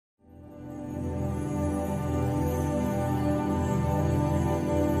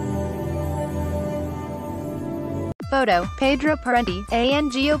Photo, Pedro Parente,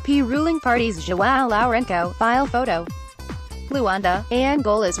 ANGOP Ruling Party's João Lourenço. File photo. Luanda,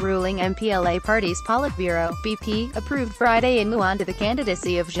 Angola's ruling MPLA party's Politburo, BP, approved Friday in Luanda the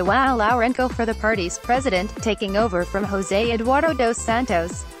candidacy of João Lourenço for the party's president, taking over from José Eduardo dos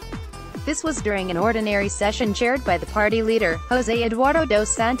Santos. This was during an ordinary session chaired by the party leader, José Eduardo dos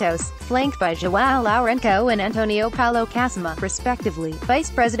Santos, flanked by João Lourenço and António Paulo Kassoma, respectively,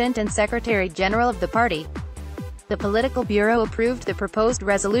 vice president and secretary-general of the party. The Political Bureau approved the proposed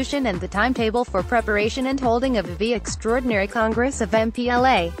resolution and the timetable for preparation and holding of the Extraordinary Congress of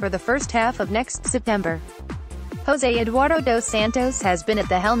MPLA, for the first half of next September. José Eduardo dos Santos has been at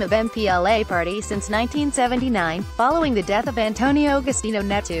the helm of MPLA party since 1979, following the death of António Agostinho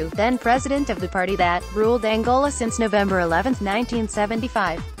Neto, then president of the party that ruled Angola since November 11,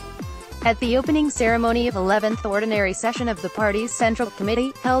 1975. At the opening ceremony of 11th Ordinary Session of the party's Central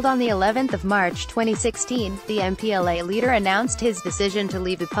Committee, held on the 11th of March 2016, the MPLA leader announced his decision to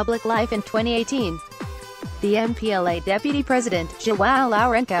leave the public life in 2018. The MPLA deputy president, João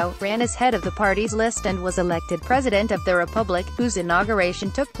Lourenço, ran as head of the party's list and was elected president of the republic, whose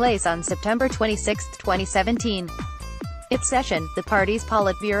inauguration took place on September 26, 2017. Its session, the party's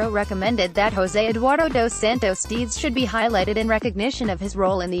Politburo recommended that José Eduardo dos Santos' deeds should be highlighted in recognition of his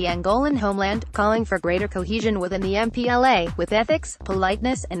role in the Angolan homeland, calling for greater cohesion within the MPLA, with ethics,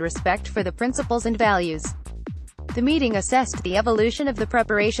 politeness, and respect for the principles and values. The meeting assessed the evolution of the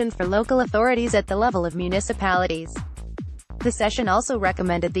preparations for local authorities at the level of municipalities. The session also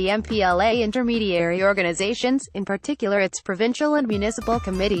recommended the MPLA intermediary organizations, in particular its provincial and municipal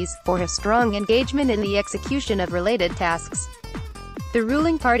committees, for a strong engagement in the execution of related tasks. The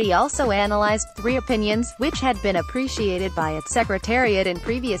ruling party also analyzed 3 opinions, which had been appreciated by its secretariat in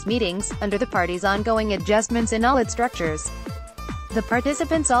previous meetings, under the party's ongoing adjustments in all its structures. The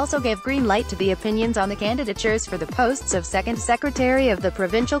participants also gave green light to the opinions on the candidatures for the posts of Second Secretary of the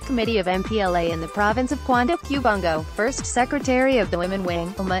Provincial Committee of MPLA in the province of Cuando Cubango, First Secretary of the Women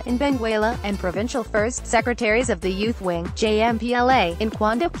Wing, UMA, in Benguela, and Provincial First Secretaries of the Youth Wing, JMPLA, in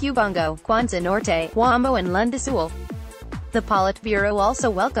Cuando Cubango, Kwanza Norte, Wambo and Lunda Sul. The Politburo also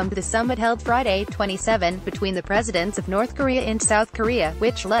welcomed the summit held Friday, 27, between the presidents of North Korea and South Korea,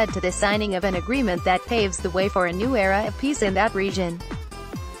 which led to the signing of an agreement that paves the way for a new era of peace in that region.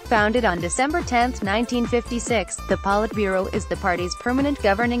 Founded on December 10, 1956, the Politburo is the party's permanent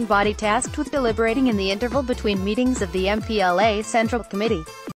governing body tasked with deliberating in the interval between meetings of the MPLA Central Committee.